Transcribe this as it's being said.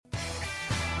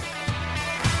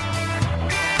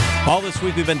All this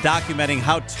week we've been documenting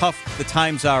how tough the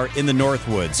times are in the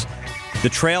Northwoods. The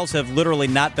trails have literally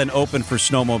not been open for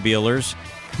snowmobilers.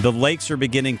 The lakes are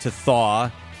beginning to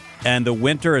thaw, and the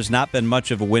winter has not been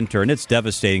much of a winter, and it's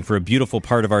devastating for a beautiful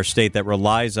part of our state that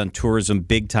relies on tourism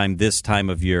big time this time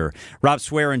of year. Rob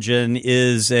Swearingen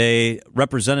is a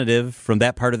representative from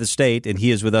that part of the state, and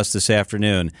he is with us this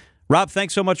afternoon. Rob,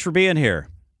 thanks so much for being here.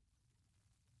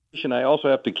 I also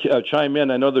have to chime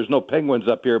in. I know there's no penguins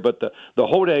up here, but the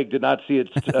hodag did not see its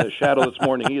shadow this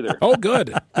morning either. Oh,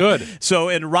 good. So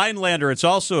in Rhinelander, it's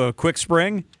also a quick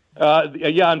spring?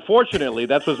 Yeah, unfortunately,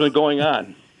 that's what's been going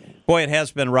on. Boy, it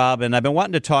has been, Rob, and I've been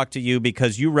wanting to talk to you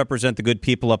because you represent the good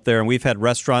people up there, and we've had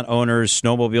restaurant owners,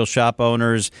 snowmobile shop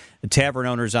owners, tavern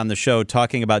owners on the show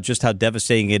talking about just how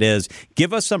devastating it is.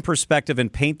 Give us some perspective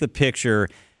and paint the picture.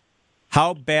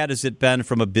 How bad has it been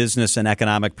from a business and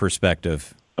economic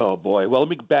perspective? Oh, boy. Well, let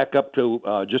me back up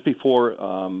to just before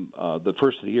the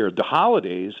first of the year. The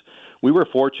holidays, we were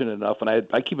fortunate enough, and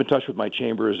I keep in touch with my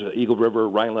chambers, Eagle River,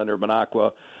 Rhinelander,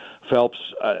 Minocqua, Phelps.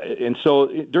 And so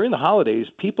during the holidays,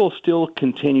 people still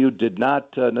continued, did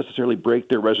not necessarily break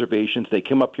their reservations. They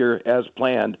came up here as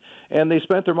planned, and they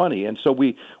spent their money. And so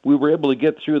we were able to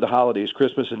get through the holidays,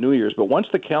 Christmas and New Year's. But once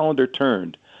the calendar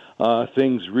turned,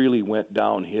 things really went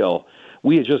downhill.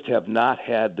 We just have not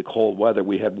had the cold weather.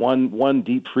 We had one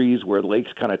deep freeze where the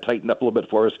lakes kind of tightened up a little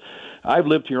bit for us. I've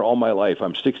lived here all my life.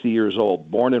 I'm 60 years old,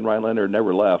 born in Rhinelander,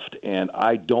 never left, and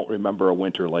I don't remember a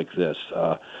winter like this.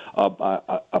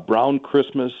 A brown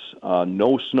Christmas,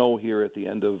 no snow here at the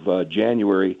end of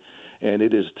January, and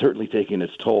it is certainly taking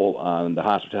its toll on the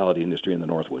hospitality industry in the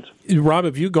Northwoods. Rob,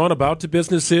 have you gone about to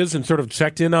businesses and sort of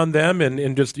checked in on them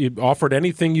and just offered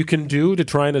anything you can do to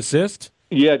try and assist?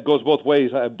 Yeah, it goes both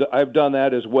ways. I've done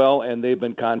that as well, and they've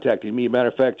been contacting me. Matter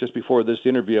of fact, just before this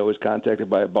interview, I was contacted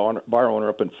by a bar owner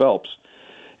up in Phelps,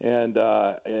 and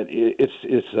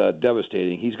it's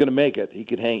devastating. He's going to make it. He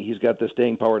could hang. He's got the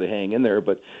staying power to hang in there.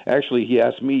 But actually, he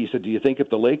asked me. He said, "Do you think if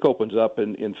the lake opens up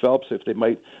in Phelps, if they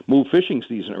might move fishing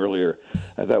season earlier?"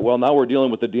 I thought, well, now we're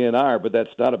dealing with the DNR, but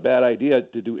that's not a bad idea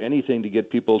to do anything to get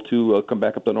people to come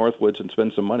back up the Northwoods and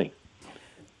spend some money.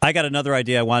 I got another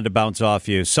idea I wanted to bounce off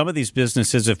you. Some of these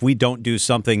businesses, if we don't do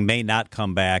something, may not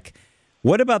come back.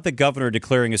 What about the governor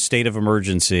declaring a state of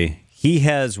emergency? He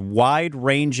has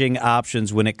wide-ranging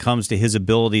options when it comes to his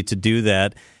ability to do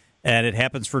that, and it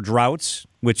happens for droughts,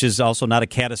 which is also not a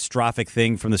catastrophic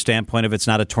thing from the standpoint of it's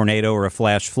not a tornado or a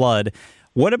flash flood.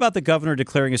 What about the governor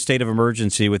declaring a state of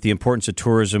emergency with the importance of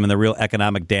tourism and the real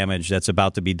economic damage that's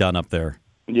about to be done up there?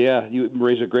 Yeah, you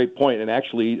raise a great point, and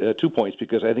actually 2 points,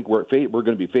 because I think we're going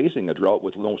to be facing a drought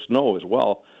with no snow as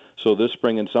well. So this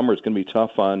spring and summer it's going to be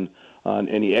tough on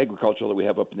any agriculture that we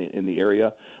have up in the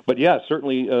area. But yeah,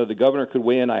 certainly the governor could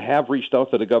weigh in. I have reached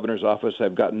out to the governor's office.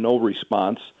 I've gotten no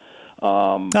response.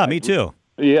 Me too.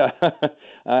 Yeah,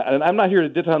 and I'm not here to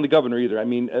dit on the governor either. I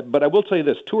mean, but I will tell you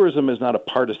this: tourism is not a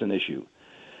partisan issue.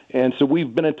 And so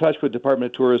we've been in touch with the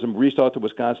Department of Tourism, reached out to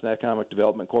Wisconsin Economic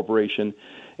Development Corporation,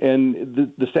 and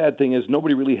the sad thing is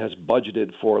nobody really has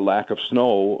budgeted for lack of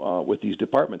snow with these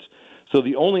departments. So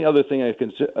the only other thing I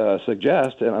can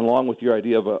suggest, and along with your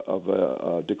idea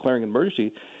of declaring an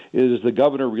emergency, is the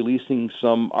governor releasing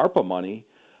some ARPA money,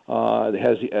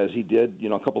 as he did,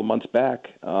 a couple of months back,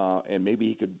 and maybe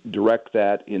he could direct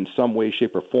that in some way,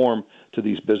 shape, or form to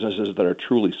these businesses that are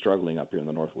truly struggling up here in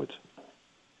the Northwoods.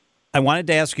 I wanted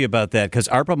to ask you about that because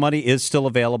ARPA money is still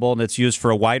available and it's used for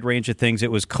a wide range of things.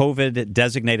 It was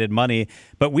COVID-designated money,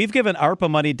 but we've given ARPA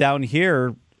money down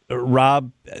here,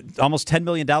 Rob, almost $10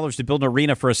 million to build an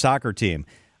arena for a soccer team,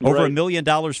 over $1 million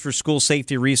for school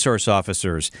safety resource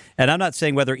officers. And I'm not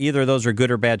saying whether either of those are good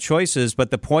or bad choices,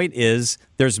 but the point is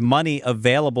there's money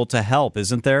available to help,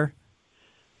 isn't there?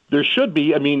 There should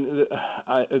be. I mean,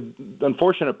 the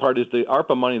unfortunate part is the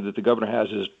ARPA money that the governor has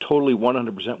is totally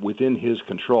 100% within his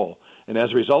control. And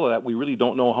as a result of that, we really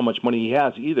don't know how much money he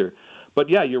has either. But,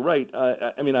 yeah, you're right.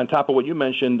 I mean, on top of what you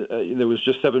mentioned, there was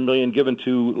just $7 million given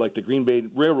to, like, the Green Bay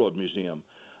Railroad Museum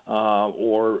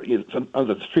or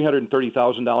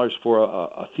 $330,000 for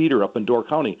a theater up in Door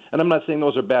County. And I'm not saying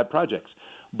those are bad projects.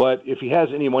 But if he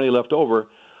has any money left over,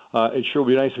 it sure would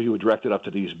be nice if he would direct it up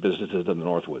to these businesses in the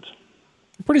Northwoods.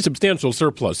 Pretty substantial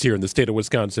surplus here in the state of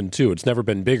Wisconsin, too. It's never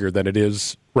been bigger than it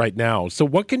is right now. So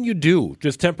what can you do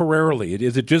just temporarily?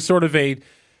 Is it just sort of a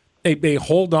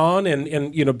hold on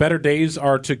and better days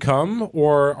are to come,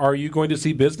 or are you going to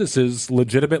see businesses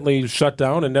legitimately shut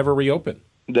down and never reopen?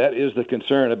 That is the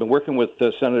concern. I've been working with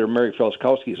Senator Mary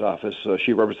Felskowski's office.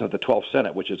 She represents the 12th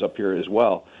Senate, which is up here as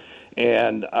well.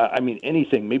 And, I mean,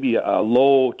 anything, maybe a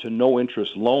low to no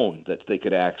interest loan that they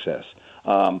could access.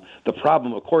 The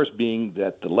problem, of course, being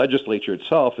that the legislature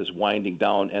itself is winding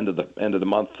down end of the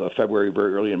month, February,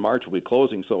 very early in March, will be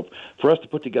closing. So for us to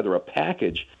put together a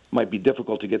package might be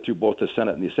difficult to get through both the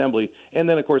Senate and the Assembly, and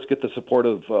then, of course, get the support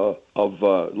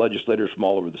of legislators from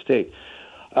all over the state.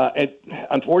 And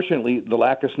unfortunately, the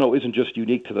lack of snow isn't just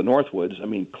unique to the Northwoods. I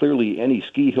mean, clearly any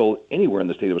ski hill anywhere in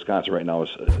the state of Wisconsin right now is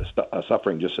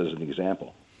suffering, just as an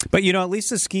example. But, at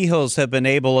least the ski hills have been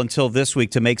able until this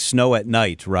week to make snow at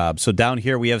night, Rob. So down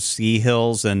here we have ski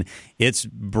hills, and it's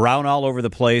brown all over the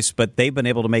place, but they've been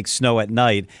able to make snow at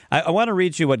night. I want to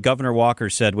read you what Governor Walker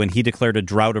said when he declared a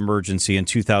drought emergency in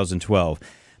 2012.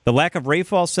 The lack of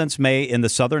rainfall since May in the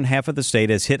southern half of the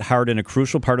state has hit hard in a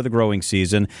crucial part of the growing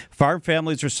season. Farm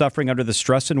families are suffering under the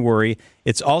stress and worry.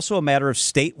 It's also a matter of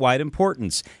statewide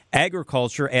importance.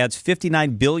 Agriculture adds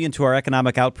 $59 billion to our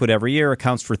economic output every year,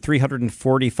 accounts for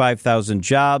 345,000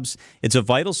 jobs. It's a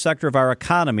vital sector of our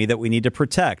economy that we need to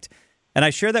protect. And I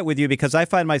share that with you because I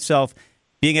find myself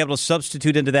being able to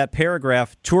substitute into that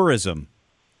paragraph tourism,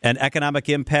 and economic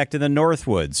impact in the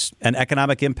Northwoods, and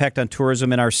economic impact on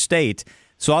tourism in our state.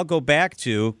 So I'll go back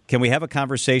to, can we have a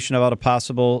conversation about a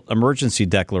possible emergency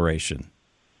declaration?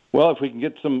 Well, if we can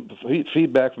get some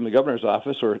feedback from the governor's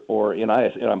office,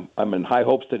 I'm in high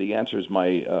hopes that he answers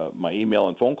my email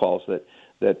and phone calls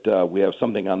that we have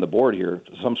something on the board here,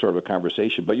 some sort of a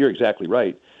conversation. But you're exactly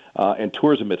right. And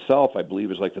tourism itself, I believe,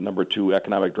 is like the number 2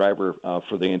 economic driver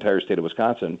for the entire state of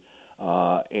Wisconsin.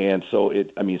 And so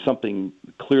something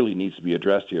clearly needs to be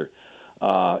addressed here.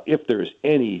 If there's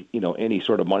any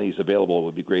sort of monies available, it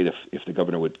would be great if the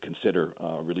governor would consider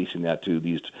releasing that to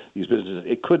these businesses.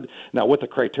 It could, now what the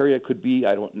criteria could be,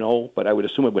 I don't know, but I would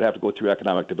assume it would have to go through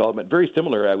economic development. Very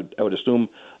similar, I would assume,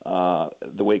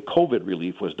 the way COVID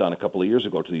relief was done a couple of years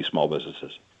ago to these small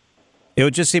businesses. It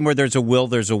would just seem where there's a will,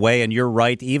 there's a way, and you're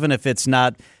right, even if it's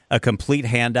not a complete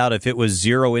handout, if it was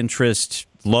zero interest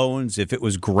loans, if it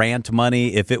was grant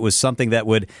money, if it was something that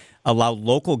would allow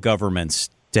local governments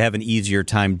to have an easier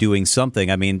time doing something.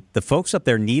 I mean, the folks up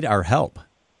there need our help.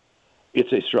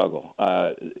 It's a struggle.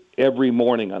 Every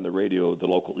morning on the radio, the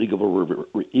local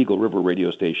Eagle River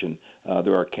radio station,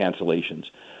 there are cancellations.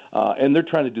 And they're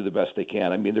trying to do the best they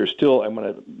can. I mean, there's still, I'm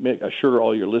going to assure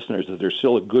all your listeners that there's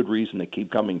still a good reason to keep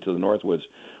coming to the Northwoods.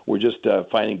 We're just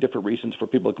finding different reasons for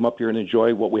people to come up here and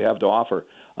enjoy what we have to offer.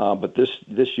 But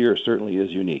this year certainly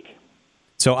is unique.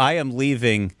 So I am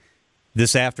leaving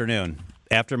this afternoon.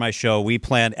 After my show, we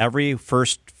plan every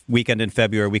first weekend in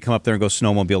February, we come up there and go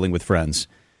snowmobiling with friends.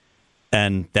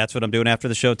 And that's what I'm doing after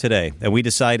the show today. And we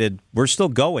decided we're still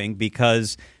going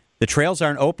because the trails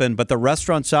aren't open, but the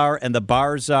restaurants are, and the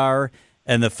bars are,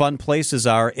 and the fun places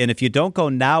are. And if you don't go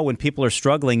now when people are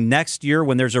struggling, next year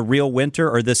when there's a real winter,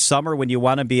 or this summer when you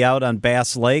want to be out on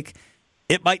Bass Lake,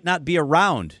 it might not be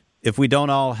around if we don't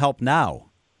all help now.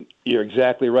 You're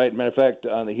exactly right. Matter of fact,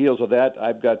 on the heels of that,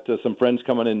 I've got some friends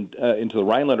coming into the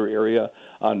Rhinelander area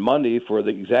on Monday for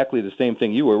exactly the same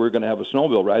thing you were. We're going to have a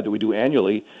snowmobile ride that we do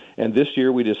annually, and this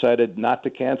year we decided not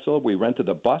to cancel. We rented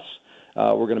a bus.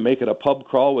 We're going to make it a pub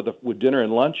crawl with dinner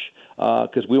and lunch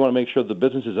because we want to make sure the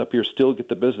businesses up here still get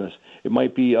the business. It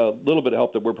might be a little bit of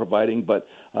help that we're providing, but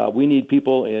we need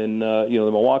people in the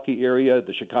Milwaukee area,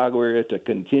 the Chicago area, to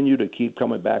continue to keep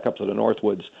coming back up to the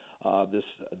Northwoods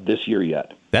this year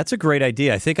yet. That's a great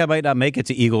idea. I think I might not make it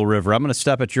to Eagle River. I'm going to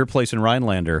stop at your place in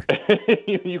Rhinelander.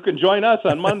 You can join us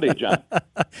on Monday, John.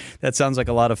 That sounds like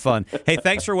a lot of fun. Hey,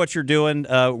 thanks for what you're doing.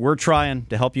 We're trying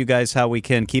to help you guys how we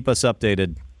can. Keep us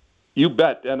updated. You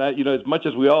bet. And, as much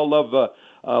as we all love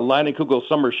Leinenkugel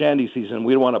summer shandy season,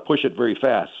 we don't want to push it very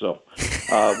fast. So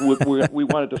we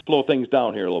wanted to slow things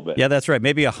down here a little bit. Yeah, that's right.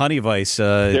 Maybe a honey vice.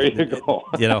 There you go.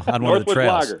 On one of the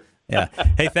trails. Lager. Yeah.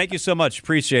 Hey, thank you so much.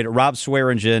 Appreciate it. Rob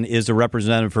Swearingen is the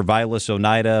representative for Vilas,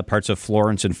 Oneida, parts of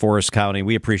Florence and Forest County.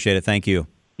 We appreciate it. Thank you.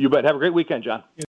 You bet. Have a great weekend, John.